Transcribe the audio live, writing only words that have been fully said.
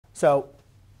So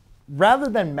rather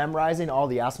than memorizing all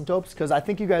the asymptotes, because I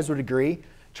think you guys would agree,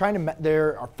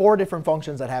 there are 4 different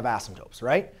functions that have asymptotes,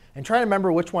 right? And trying to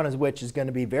remember which one is which is going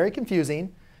to be very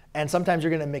confusing, and sometimes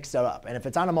you're going to mix it up. And if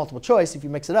it's on a multiple choice, if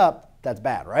you mix it up, that's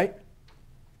bad, right?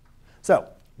 So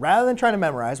rather than trying to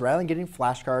memorize, rather than getting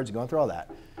flashcards and going through all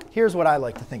that, here's what I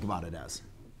like to think about it as.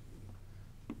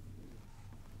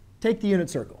 Take the unit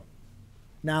circle.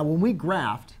 Now, when we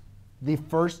graphed the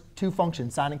first 2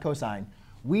 functions, sine and cosine,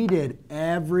 we did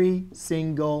every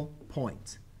single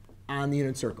point on the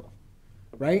unit circle,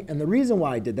 right? And the reason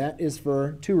why I did that is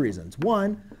for 2 reasons.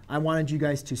 One, I wanted you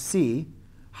guys to see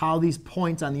how these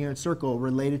points on the unit circle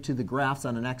related to the graphs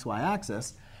on an xy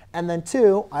axis. And then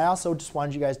 2, I also just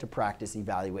wanted you guys to practice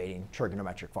evaluating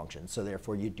trigonometric functions. So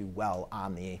therefore, you do well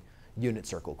on the unit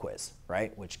circle quiz,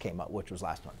 right, which was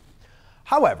last one.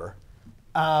 However,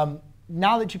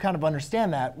 now that you kind of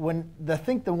understand that,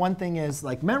 the one thing is,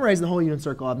 like, memorizing the whole unit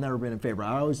circle, I've never been in favor.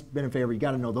 I've always been in favor, you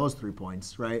got to know those 3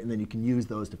 points, right? And then you can use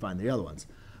those to find the other ones.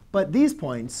 But these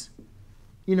points,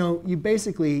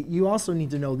 you also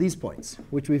need to know these points,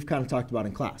 which we've kind of talked about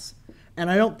in class. And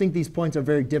I don't think these points are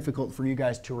very difficult for you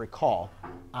guys to recall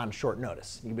on short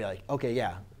notice. You can be like, OK,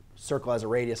 yeah, circle has a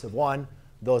radius of 1.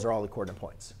 Those are all the coordinate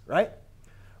points, right?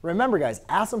 Remember, guys,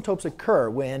 asymptotes occur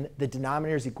when the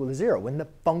denominator is equal to 0, when the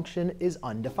function is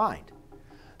undefined.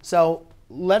 So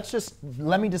let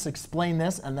me just explain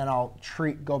this, and then I'll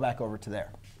go back over to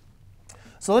there.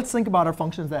 So let's think about our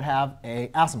functions that have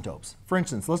asymptotes. For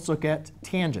instance, let's look at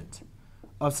tangent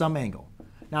of some angle.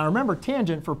 Now remember,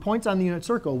 tangent for points on the unit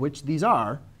circle, which these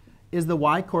are, is the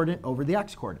y-coordinate over the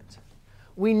x-coordinate.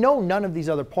 We know none of these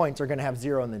other points are going to have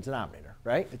 0 in the denominator,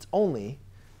 right? It's only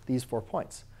these 4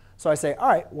 points. So I say, all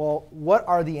right, well, what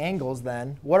are the angles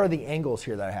then? What are the angles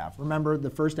here that I have? Remember, the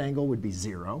first angle would be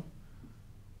 0.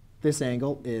 This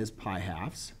angle is pi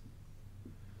halves.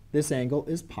 This angle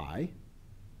is pi.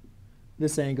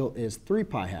 This angle is 3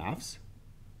 pi halves.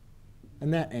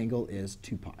 And that angle is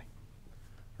 2 pi.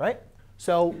 Right?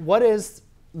 So what is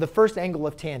the first angle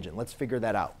of tangent? Let's figure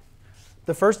that out.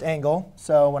 The first angle,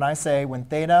 so when I say when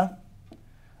theta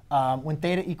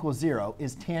equals 0,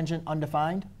 is tangent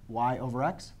undefined? Y over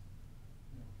x?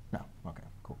 No. OK,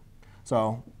 cool.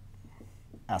 So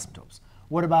asymptotes.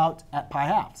 What about at pi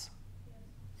halves?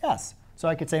 Yes. So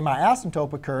I could say my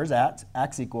asymptote occurs at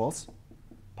x equals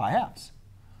pi halves.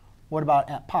 What about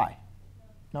at pi?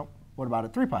 No. What about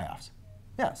at 3 pi halves?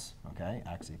 Yes. OK,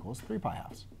 x equals 3 pi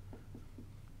halves.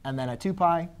 And then at 2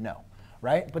 pi? No.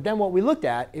 Right? But then what we looked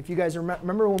at, if you guys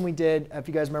remember when we did, if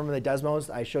you guys remember the Desmos,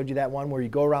 I showed you that one where you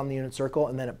go around the unit circle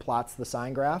and then it plots the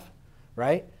sine graph,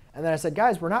 right? And then I said,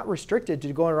 guys, we're not restricted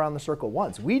to going around the circle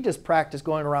once. We just practice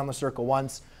going around the circle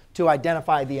once to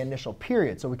identify the initial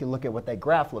period so we can look at what that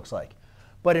graph looks like.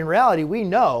 But in reality, we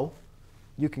know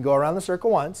you can go around the circle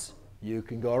once. You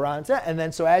can go around, and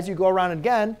then so as you go around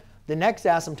again, the next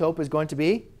asymptote is going to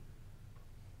be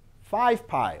 5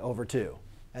 pi over 2.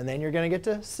 And then you're going to get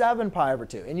to 7 pi over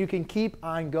 2. And you can keep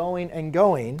on going and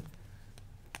going.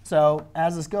 So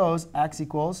as this goes, x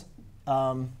equals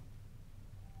 5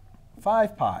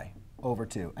 pi over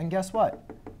 2. And guess what?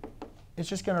 It's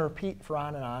just going to repeat for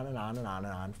on and on and on and on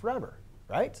and on forever,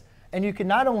 right? And you can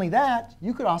not only that,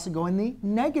 you could also go in the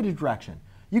negative direction.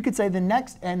 You could say the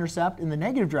next intercept in the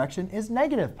negative direction is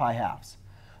negative pi halves.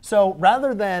 So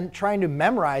rather than trying to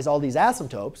memorize all these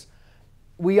asymptotes,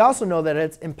 we also know that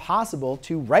it's impossible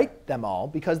to write them all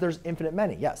because there's infinite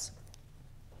many. Yes?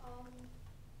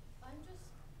 I'm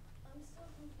still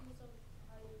confused on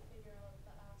how you figure out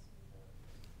the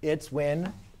asymptote. It's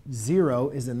when 0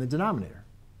 is in the denominator.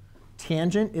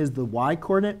 Tangent is the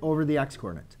y-coordinate over the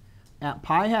x-coordinate. At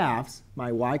pi halves,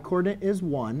 my y-coordinate is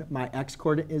 1. My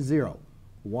x-coordinate is 0.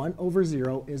 1 over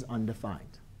 0 is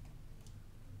undefined.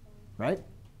 Right?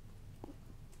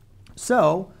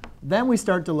 So then we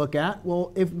start to look at,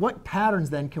 well, what patterns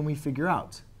then can we figure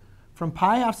out? From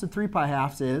pi halves to 3 pi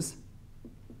halves is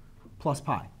plus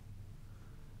pi.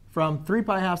 From 3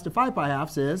 pi halves to 5 pi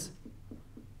halves is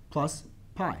plus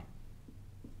pi.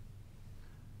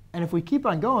 And if we keep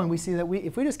on going, we see that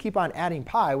if we just keep on adding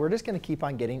pi, we're just going to keep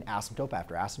on getting asymptote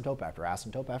after asymptote after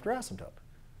asymptote after asymptote,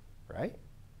 right?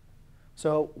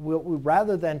 So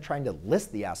rather than trying to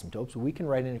list the asymptotes, we can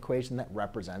write an equation that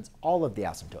represents all of the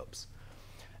asymptotes.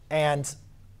 And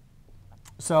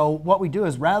so what we do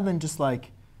is rather than just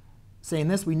like saying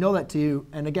this, we know that to,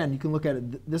 and again, you can look at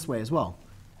it this way as well.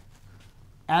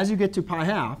 As you get to pi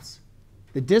halves,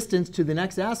 the distance to the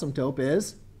next asymptote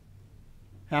is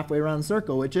halfway around the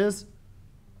circle, which is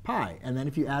pi. And then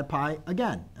if you add pi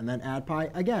again, and then add pi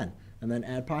again, and then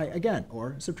add pi again,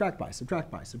 or subtract pi,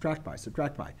 subtract pi, subtract pi,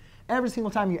 subtract pi. Every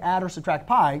single time you add or subtract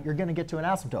pi, you're going to get to an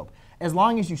asymptote, as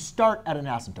long as you start at an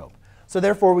asymptote. So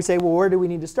therefore, we say, well, where do we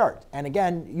need to start? And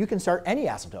again, you can start any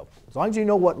asymptote. As long as you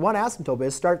know what one asymptote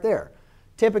is, start there.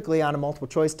 Typically, on a multiple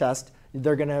choice test,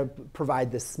 they're going to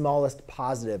provide the smallest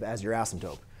positive as your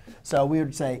asymptote. So we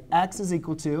would say x is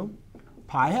equal to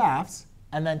pi halves.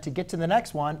 And then to get to the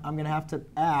next one, I'm going to have to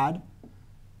add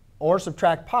or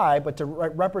subtract pi. But to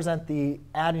represent the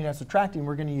adding and subtracting,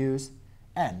 we're going to use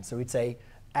n. So we'd say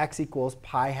x equals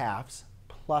pi halves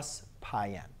plus pi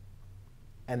n.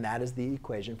 And that is the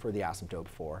equation for the asymptote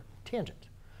for tangent.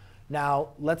 Now,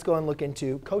 let's go and look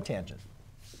into cotangent.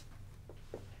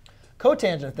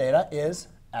 Cotangent of theta is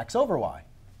x over y.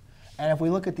 And if we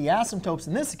look at the asymptotes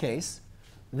in this case,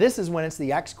 this is when it's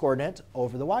the x coordinate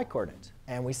over the y coordinate.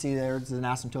 And we see there's an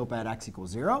asymptote at x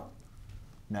equals 0.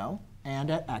 No.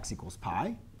 And at x equals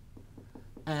pi.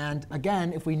 And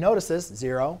again, if we notice this,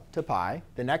 0 to pi,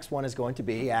 the next one is going to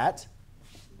be at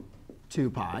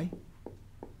 2 pi.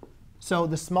 So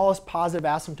the smallest positive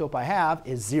asymptote I have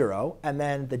is 0. And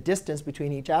then the distance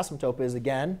between each asymptote is,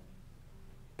 again,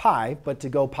 pi. But to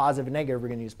go positive and negative, we're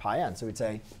going to use pi n. So we'd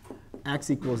say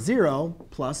x equals 0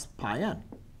 plus pi n.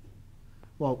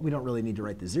 Well, we don't really need to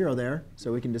write the 0 there.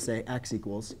 So we can just say x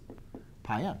equals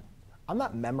pi n. I'm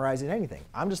not memorizing anything.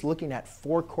 I'm just looking at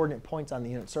 4 coordinate points on the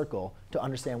unit circle to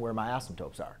understand where my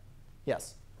asymptotes are.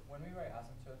 Yes? When we write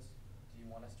asymptotes, do you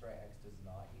want us to write x does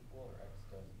not equal or x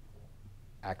does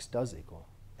equal? X does equal.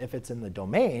 If it's in the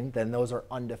domain, then those are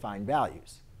undefined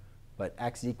values. But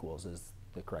x equals is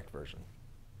the correct version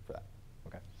for that.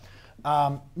 Okay.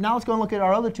 Now let's go and look at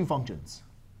our other 2 functions.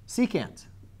 Secant.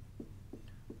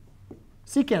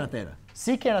 Secant of theta.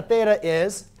 Secant of theta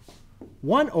is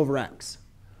 1 over x.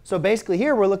 So basically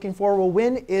here we're looking for, well,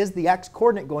 when is the x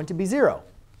coordinate going to be 0?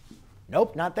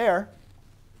 Nope, not there.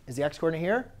 Is the x coordinate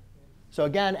here? So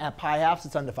again, at pi halves,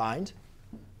 it's undefined.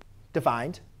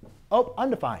 Defined. Oh,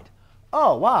 undefined.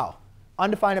 Oh, wow.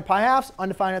 Undefined at pi halves,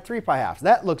 undefined at 3 pi halves.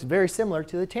 That looks very similar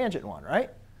to the tangent one, right?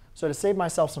 So to save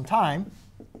myself some time,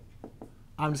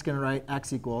 I'm just going to write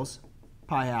x equals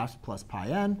pi halves plus pi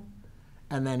n.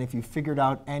 And then if you figured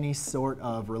out any sort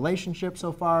of relationship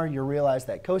so far, you'll realize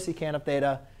that cosecant of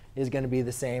theta is going to be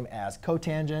the same as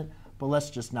cotangent. But let's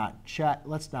just not check.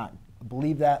 Let's not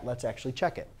believe that. Let's actually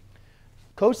check it.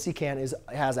 Cosecant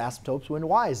has asymptotes when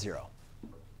y is 0.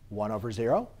 1 over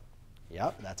 0.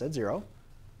 Yep, that's at 0.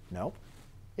 Nope.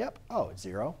 Yep. Oh, it's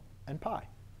 0 and pi.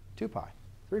 2 pi,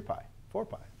 3 pi, 4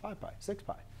 pi, 5 pi, 6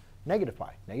 pi, negative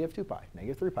pi, negative 2 pi,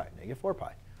 negative 3 pi, negative 4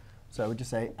 pi. So I would just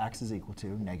say x is equal to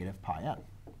negative pi n.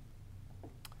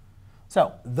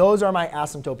 So those are my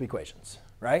asymptote equations,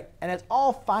 right? And it's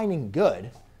all fine and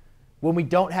good when we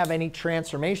don't have any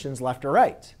transformations left or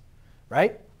right,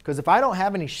 right? Because if I don't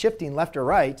have any shifting left or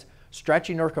right,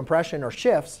 stretching or compression or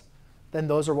shifts, then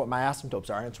those are what my asymptotes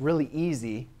are. And it's really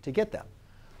easy to get them.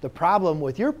 The problem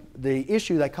with the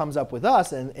issue that comes up with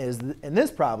us in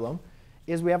this problem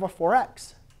is we have a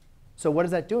 4x. So what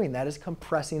is that doing? That is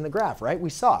compressing the graph, right? We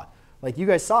saw. Like you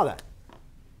guys saw that.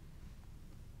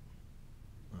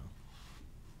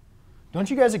 Don't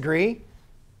you guys agree?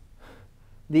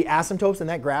 The asymptotes in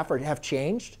that graph have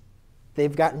changed.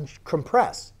 They've gotten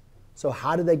compressed. So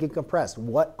how do they get compressed?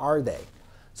 What are they?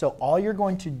 So all you're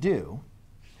going to do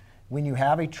when you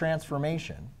have a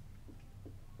transformation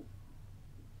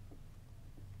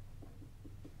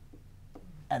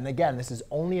and again, this is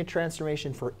only a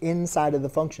transformation for inside of the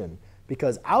function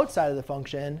because outside of the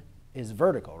function is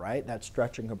vertical, right? That's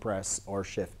stretch and compress or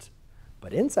shift.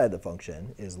 But inside the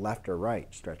function is left or right,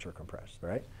 stretch or compress,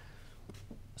 right?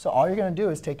 So all you're going to do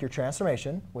is take your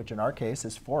transformation, which in our case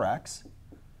is 4x,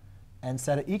 and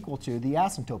set it equal to the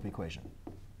asymptote equation.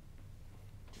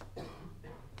 Let's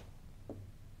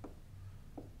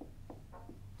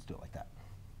do it like that.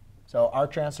 So our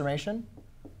transformation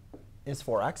is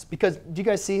 4x. Because do you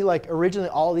guys see, like originally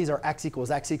all of these are x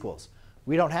equals x equals.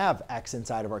 We don't have x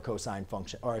inside of our cosine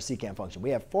function or our secant function.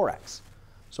 We have 4x.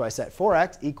 So I set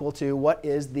 4x equal to what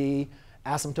is the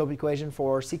asymptote equation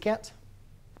for secant?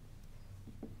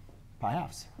 Pi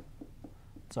halves.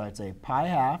 So I'd say pi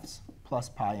halves plus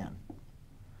pi n.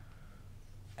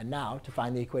 And now to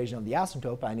find the equation of the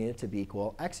asymptote, I need it to be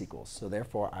equal x equals. So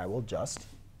therefore, I will just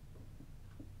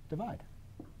divide.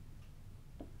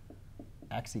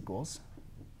 X equals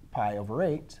pi over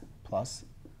 8 plus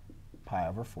pi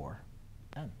over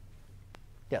 4n.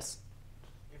 Yes?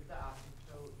 If the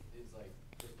asymptote is like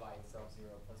just by itself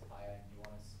 0 plus pi n, do you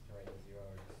want us to write a 0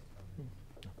 or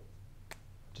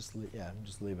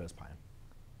Just leave it as pi n.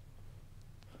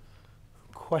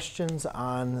 Questions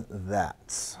on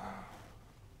that?